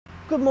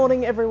Good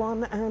morning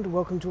everyone, and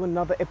welcome to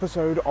another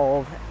episode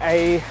of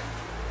a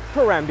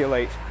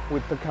Perambulate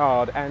with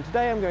Picard. And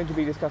today I'm going to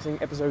be discussing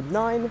episode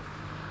 9,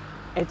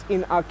 It's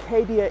in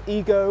Arcadia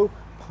Ego,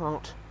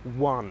 part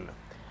 1.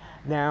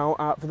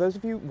 Now, for those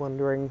of you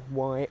wondering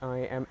why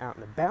I am out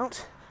and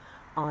about,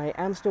 I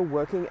am still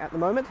working at the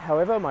moment.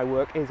 However, my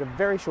work is a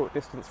very short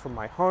distance from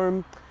my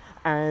home,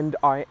 and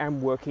I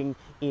am working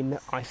in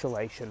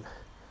isolation.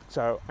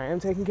 So I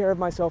am taking care of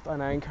myself,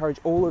 and I encourage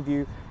all of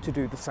you to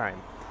do the same.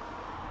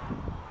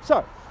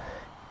 So,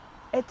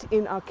 Et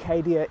in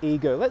Arcadia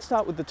Ego. Let's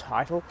start with the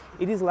title.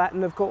 It is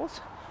Latin, of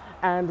course,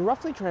 and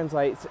roughly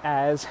translates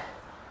as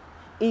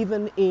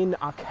Even in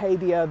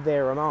Arcadia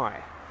There Am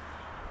I.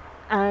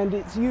 And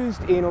it's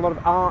used in a lot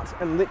of art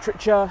and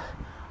literature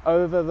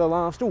over the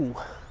last,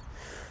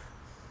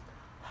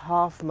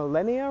 half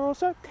millennia or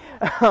so,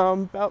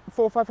 about 400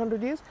 or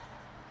 500 years.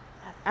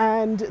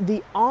 And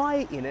the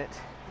I in it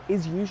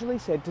is usually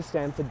said to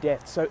stand for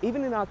death. So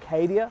even in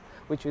Arcadia,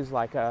 which is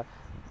like a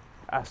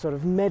sort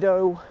of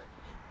meadow,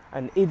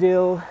 an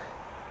idyll,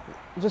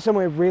 just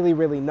somewhere really,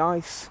 really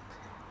nice,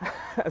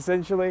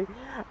 essentially.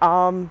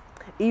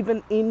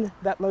 Even in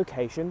that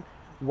location,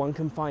 one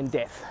can find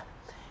death.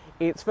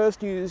 It's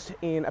first used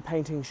in a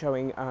painting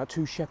showing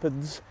two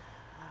shepherds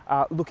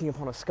looking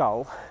upon a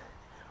skull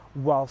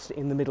whilst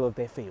in the middle of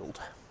their field.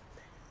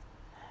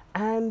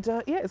 And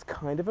yeah, it's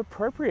kind of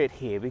appropriate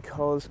here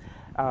because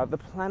the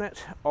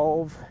planet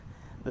of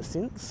the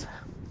synths,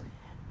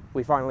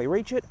 we finally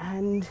reach it,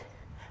 and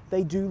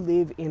they do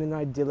live in an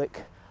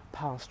idyllic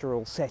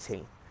pastoral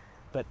setting,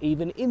 but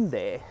even in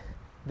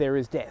there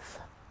is death.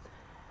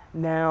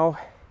 Now,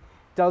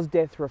 does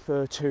death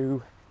refer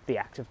to the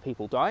act of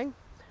people dying,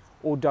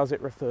 or does it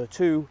refer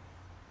to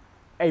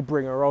a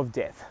bringer of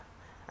death,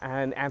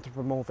 an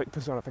anthropomorphic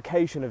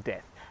personification of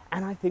death?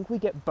 And I think we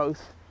get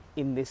both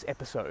in this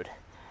episode.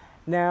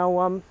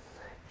 Now,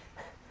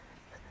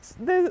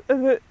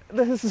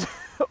 there's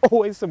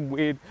always some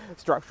weird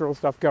structural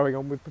stuff going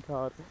on with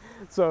Picard.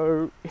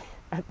 So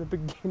at the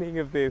beginning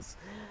of this,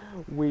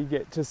 we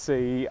get to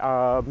see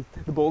the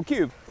Borg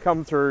cube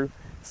come through,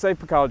 save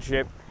Picard's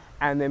ship,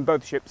 and then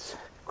both ships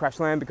crash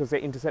land because they're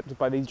intercepted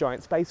by these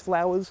giant space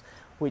flowers,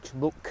 which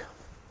look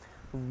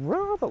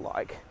rather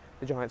like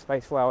the giant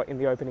space flower in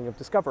the opening of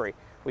Discovery,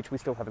 which we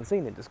still haven't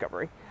seen in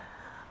Discovery.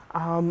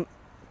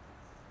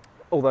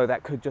 Although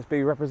that could just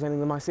be representing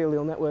the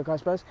mycelial network, I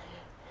suppose.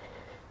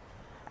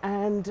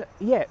 And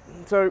yeah,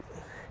 so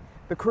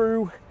the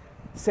crew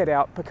set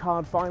out.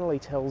 Picard finally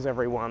tells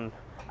everyone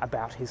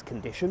about his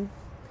condition,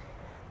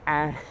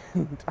 and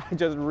I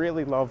just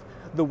really love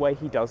the way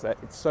he does that.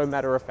 It's so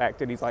matter of fact,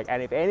 and he's like,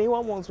 and if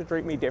anyone wants to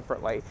treat me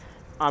differently,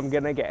 I'm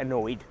gonna get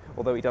annoyed.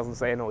 Although he doesn't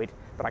say annoyed,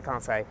 but I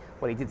can't say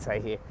what he did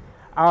say here.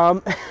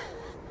 And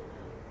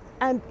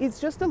it's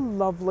just a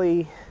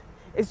lovely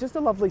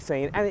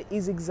scene, and it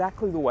is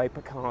exactly the way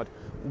Picard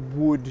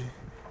would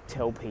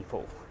tell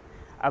people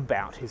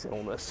about his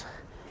illness.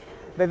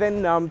 They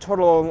then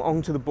toddle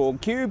along to the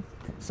Borg cube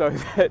so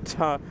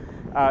that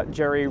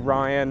Jerry,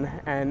 Ryan,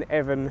 and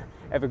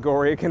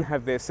Evagoria can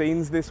have their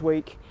scenes this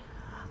week.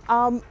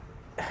 I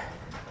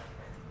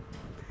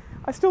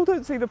still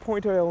don't see the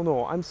point of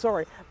Eleanor, I'm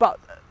sorry,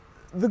 but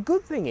the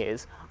good thing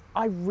is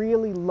I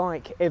really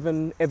like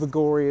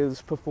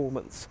Evagoria's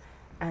performance,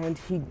 and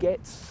he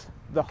gets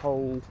the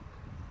whole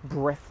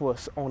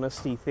breathless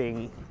honesty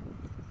thing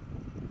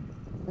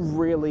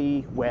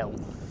really well.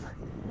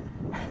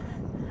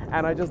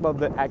 And I just love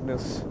that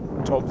Agnes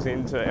dobs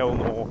into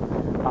Eleanor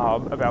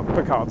about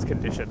Picard's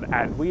condition,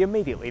 and we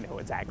immediately know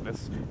it's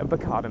Agnes, and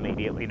Picard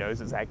immediately knows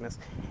it's Agnes.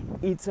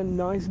 It's a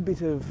nice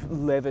bit of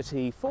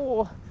levity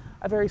for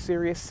a very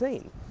serious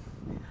scene.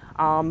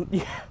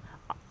 Yeah,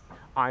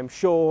 I'm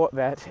sure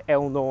that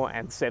Eleanor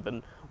and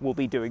Seven will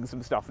be doing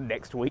some stuff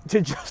next week to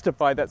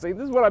justify that scene.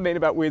 This is what I mean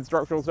about weird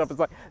structural stuff. It's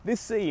like,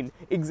 this scene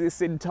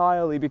exists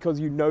entirely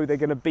because you know they're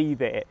going to be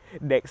there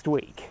next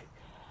week.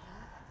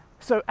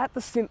 So at the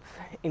synth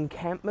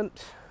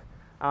encampment,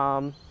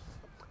 home,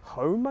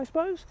 I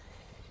suppose,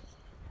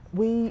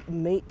 we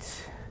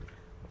meet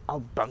a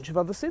bunch of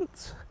other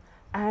synths.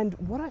 And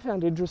what I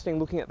found interesting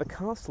looking at the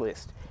cast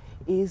list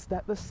is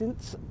that the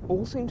synths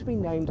all seem to be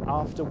named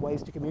after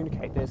ways to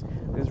communicate. There's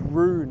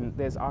Rune,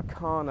 there's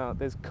Arcana,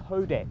 there's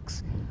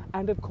Codex,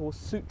 and of course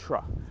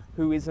Sutra,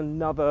 who is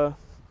another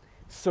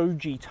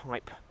Soji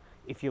type,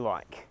 if you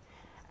like.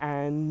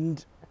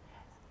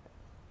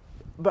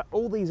 But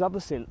all these other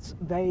synths,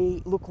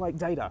 they look like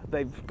Data.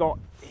 They've got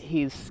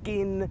his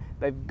skin,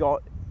 they've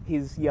got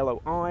his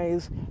yellow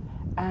eyes,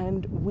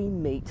 and we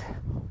meet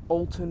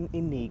Alton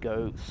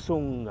Inigo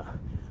Sung,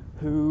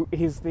 who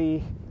is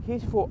the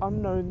heretofore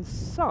unknown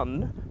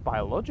son,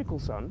 biological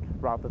son,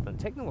 rather than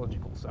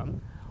technological son,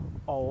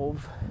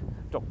 of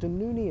Dr.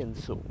 Noonien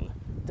Sung,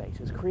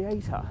 Data's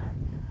creator.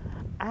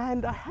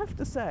 And I have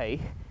to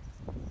say,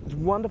 it's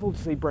wonderful to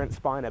see Brent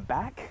Spiner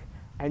back,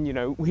 and you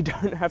know, we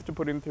don't have to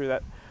put him through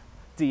that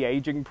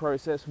de-aging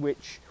process,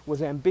 which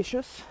was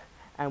ambitious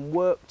and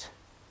worked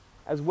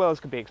as well as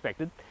could be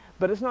expected.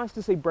 But it's nice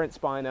to see Brent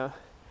Spiner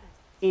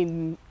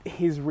in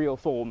his real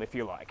form, if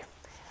you like.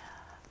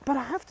 But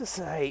I have to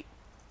say,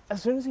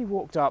 as soon as he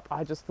walked up,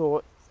 I just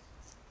thought,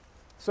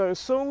 so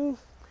Sung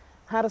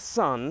had a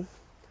son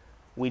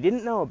we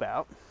didn't know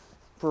about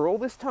for all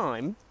this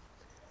time.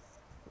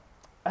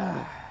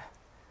 I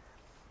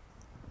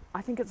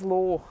think it's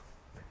Law.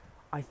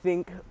 I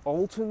think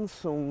Alton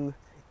Sung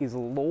is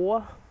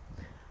Law.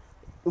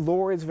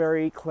 Law is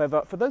very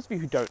clever. For those of you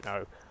who don't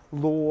know,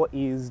 Law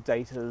is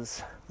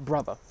Data's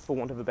brother, for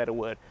want of a better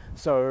word.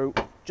 So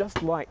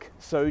just like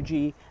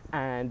Soji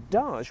and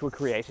Daj were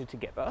created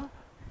together,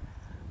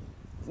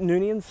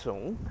 Noonien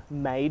Sung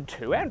made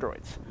two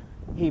androids.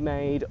 He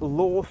made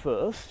Law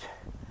first,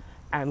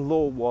 and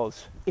Law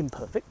was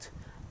imperfect,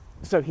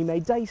 so he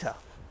made Data.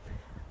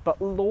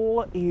 But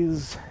Law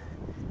is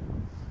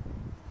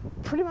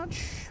pretty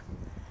much,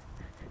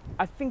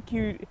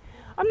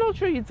 I'm not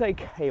sure you'd say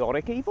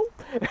chaotic evil,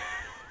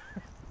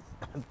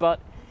 but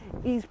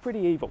he's pretty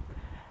evil.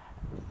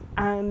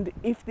 And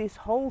if this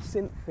whole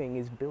synth thing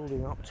is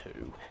building up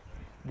to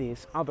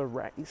this other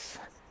race,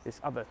 this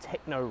other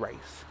techno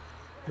race,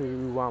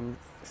 who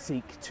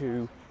seek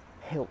to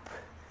help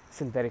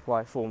synthetic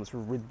life forms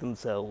rid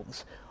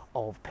themselves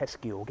of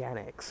pesky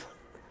organics,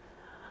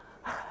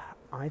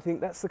 I think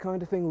that's the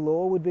kind of thing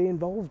Law would be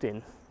involved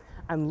in.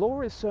 And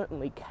Law is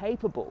certainly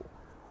capable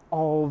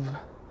of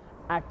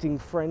acting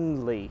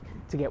friendly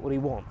to get what he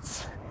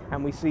wants.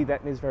 And we see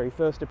that in his very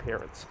first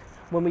appearance.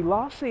 When we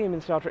last see him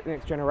in Star Trek The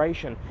Next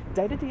Generation,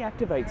 Data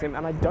deactivates him,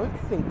 and I don't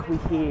think we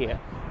hear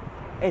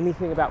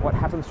anything about what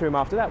happens to him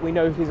after that. We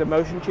know his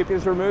emotion chip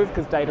is removed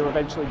because Data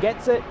eventually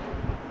gets it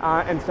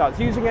and starts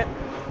using it.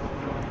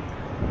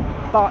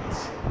 But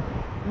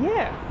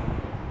yeah,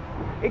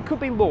 it could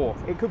be Law.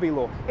 It could be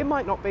Law. It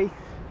might not be.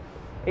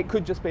 It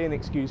could just be an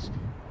excuse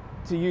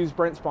to use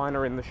Brent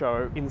Spiner in the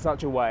show in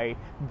such a way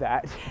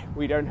that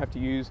we don't have to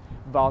use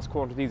vast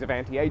quantities of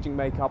anti-aging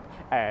makeup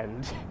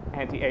and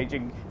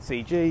anti-aging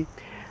CG.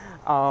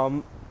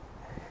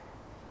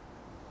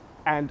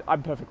 And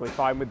I'm perfectly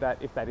fine with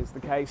that if that is the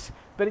case.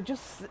 But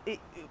it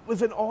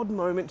was an odd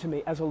moment to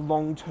me as a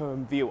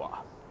long-term viewer.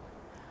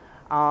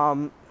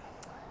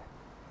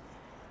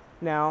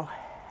 Now,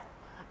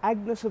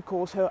 Agnes, of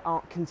course, her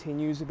arc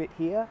continues a bit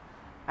here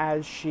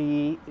as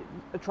she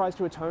tries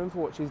to atone for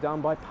what she's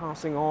done by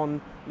passing on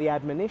the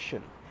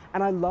admonition.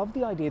 And I love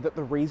the idea that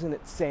the reason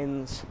it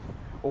sends,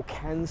 or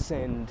can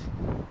send,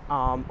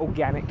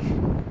 organic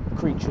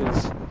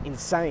creatures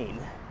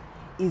insane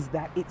is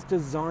that it's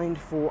designed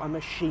for a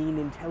machine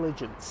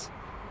intelligence.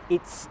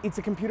 It's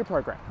a computer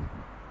program.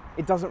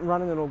 It doesn't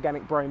run in an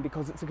organic brain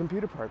because it's a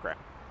computer program.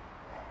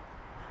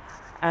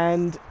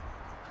 And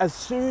as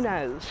soon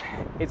as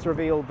it's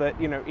revealed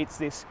that, you know, it's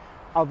this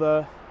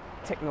other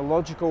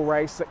technological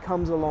race that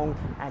comes along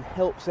and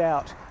helps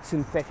out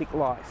synthetic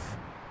life.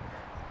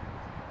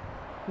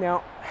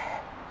 Now,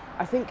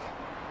 I think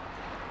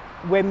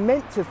we're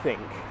meant to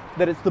think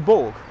that it's the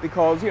Borg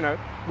because, you know,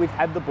 we've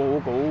had the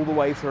Borg all the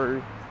way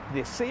through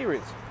this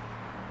series.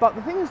 But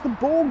the thing is, the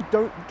Borg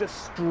don't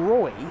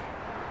destroy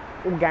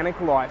organic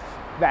life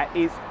that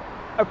is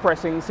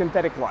oppressing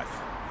synthetic life.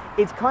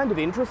 It's kind of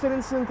interested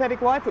in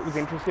synthetic life, it was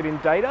interested in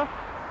Data,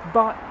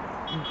 but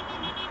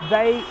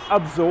they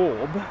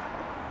absorb,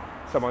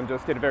 someone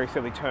just did a very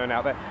silly turn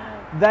out there,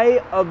 they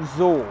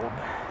absorb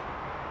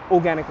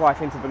organic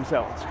life into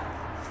themselves.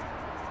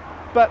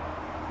 But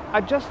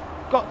I just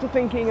got to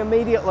thinking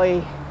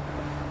immediately,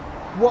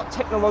 what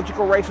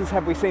technological races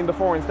have we seen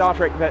before in Star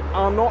Trek that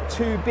are not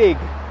too big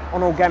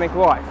on organic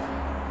life?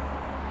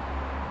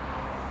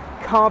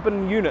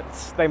 Carbon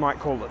units, they might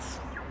call us.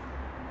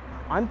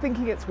 I'm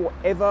thinking it's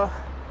whatever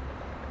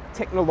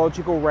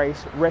technological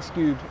race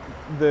rescued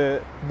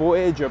the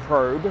Voyager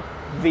probe,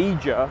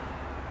 V'Ger,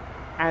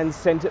 and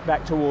sent it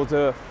back towards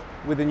Earth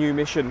with a new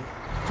mission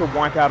to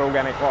wipe out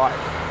organic life.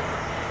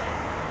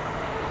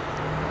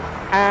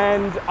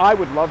 And I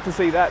would love to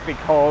see that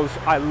because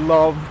I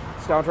love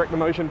Star Trek the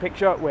Motion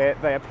Picture where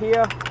they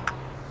appear,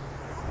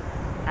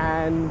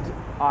 and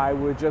I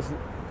would just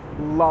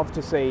love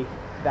to see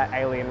that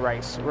alien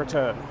race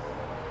return.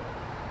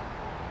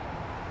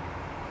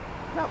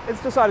 No,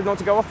 it's decided not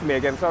to go off for me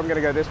again, so I'm going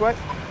to go this way.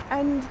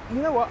 And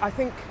you know what? I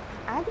think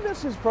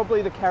Agnes is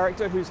probably the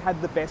character who's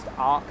had the best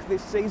arc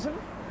this season.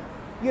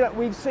 You know,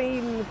 we've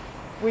seen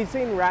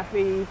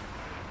Raffi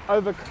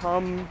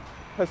overcome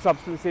her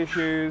substance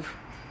issues,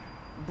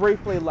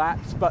 briefly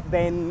lapse, but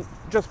then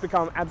just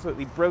become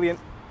absolutely brilliant.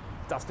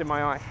 Dust in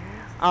my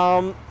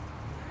eye.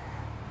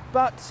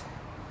 But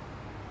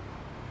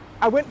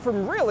I went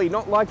from really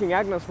not liking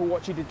Agnes for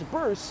what she did to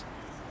Bruce,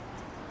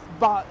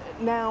 but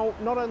now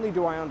not only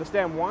do I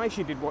understand why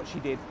she did what she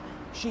did,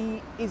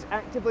 she is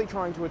actively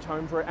trying to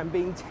atone for it and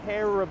being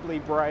terribly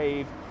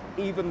brave,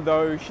 even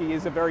though she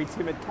is a very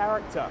timid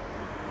character.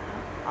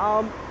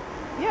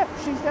 Yeah,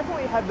 she's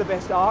definitely had the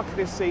best arc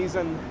this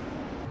season,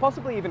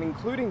 possibly even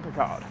including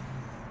Picard.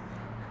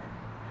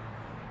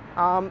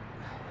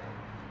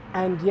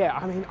 And yeah,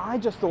 I mean, I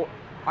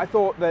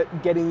thought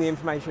that getting the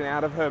information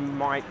out of her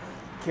might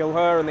kill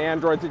her, and the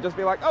androids would just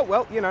be like, oh,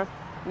 well, you know,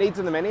 needs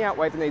of the many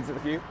outweigh the needs of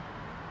the few.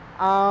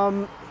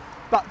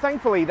 But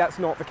thankfully that's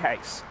not the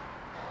case.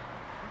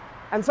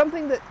 And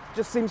something that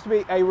just seems to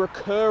be a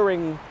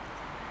recurring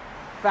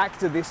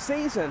factor this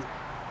season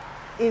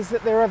is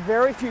that there are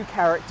very few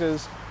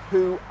characters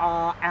who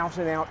are out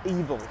and out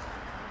evil.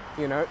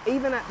 You know,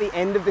 even at the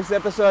end of this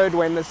episode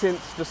when the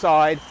synths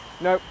decide,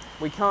 nope,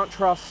 we can't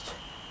trust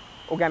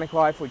organic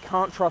life, we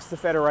can't trust the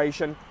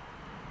Federation,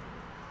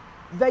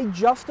 they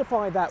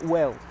justify that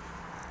well.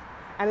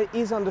 And it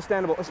is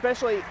understandable,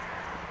 especially,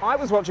 I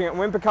was watching it and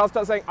when Picard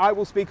starts saying, I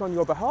will speak on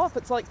your behalf,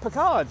 it's like,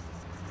 Picard,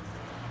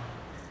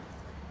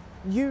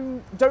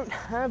 you don't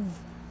have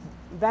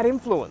that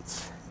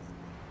influence.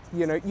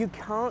 You know, you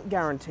can't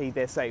guarantee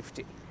their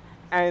safety.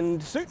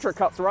 And Sutra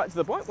cuts right to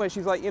the point where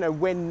she's like, you know,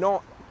 we're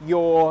not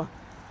your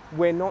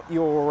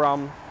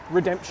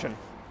redemption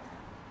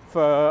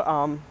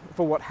for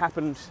what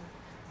happened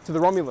to the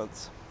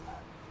Romulans.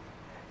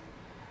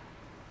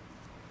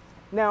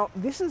 Now,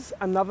 this is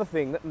another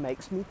thing that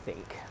makes me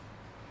think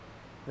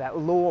that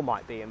Lore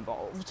might be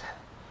involved,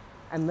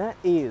 and that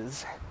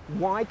is,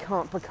 why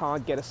can't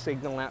Picard get a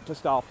signal out to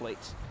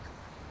Starfleet?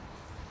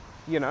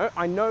 You know,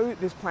 I know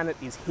this planet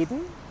is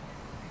hidden,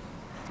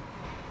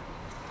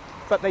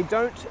 but they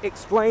don't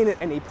explain at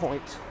any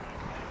point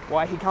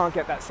why he can't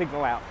get that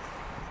signal out.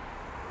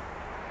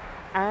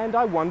 And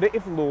I wonder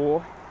if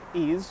Lore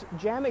is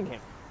jamming him.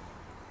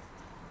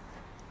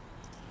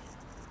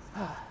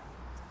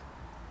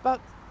 But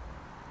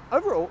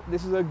overall,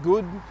 this is a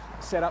good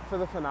setup for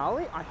the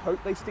finale. I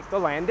hope they stick the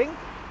landing.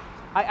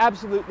 I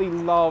absolutely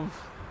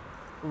love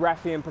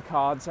Raffi and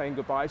Picard saying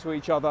goodbye to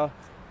each other,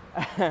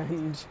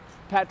 and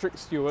Patrick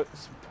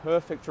Stewart's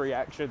perfect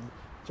reaction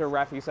to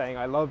Raffi saying,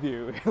 I love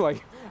you.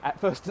 Like, at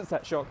first it's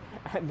that shock,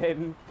 and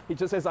then he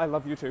just says, I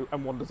love you too,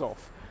 and wanders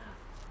off.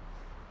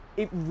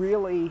 It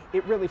really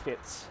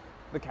fits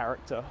the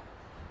character.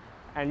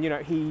 And, you know,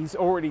 he's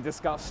already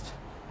discussed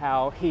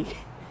how he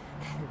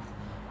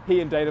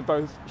and Data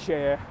both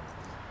share,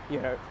 you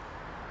know,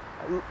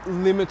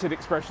 limited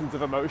expressions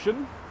of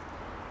emotion.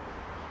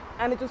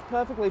 And it just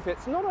perfectly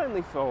fits, not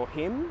only for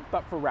him,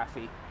 but for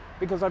Raffi,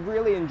 because I've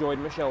really enjoyed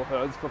Michelle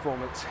Hurd's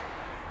performance.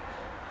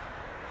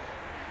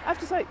 I have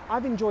to say,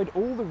 I've enjoyed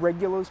all the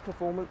regulars'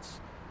 performance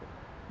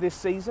this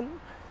season.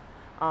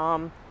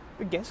 The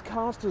guest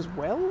cast as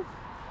well.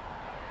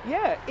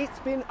 Yeah, it's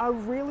been a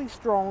really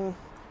strong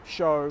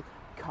show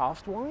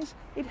cast-wise.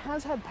 It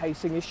has had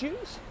pacing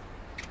issues,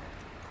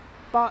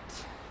 but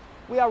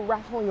we are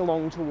rattling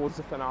along towards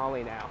the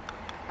finale now,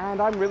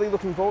 and I'm really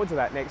looking forward to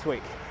that next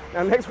week.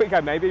 Now, next week I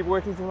may be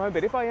working from home,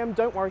 but if I am,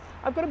 don't worry,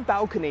 I've got a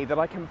balcony that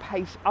I can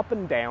pace up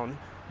and down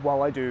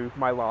while I do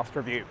my last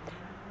review.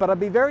 But I'd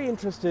be very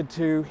interested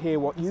to hear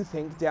what you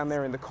think down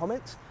there in the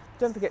comments.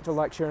 Don't forget to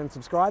like, share and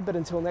subscribe, but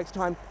until next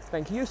time,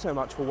 thank you so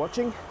much for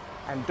watching,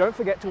 and don't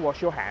forget to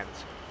wash your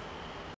hands.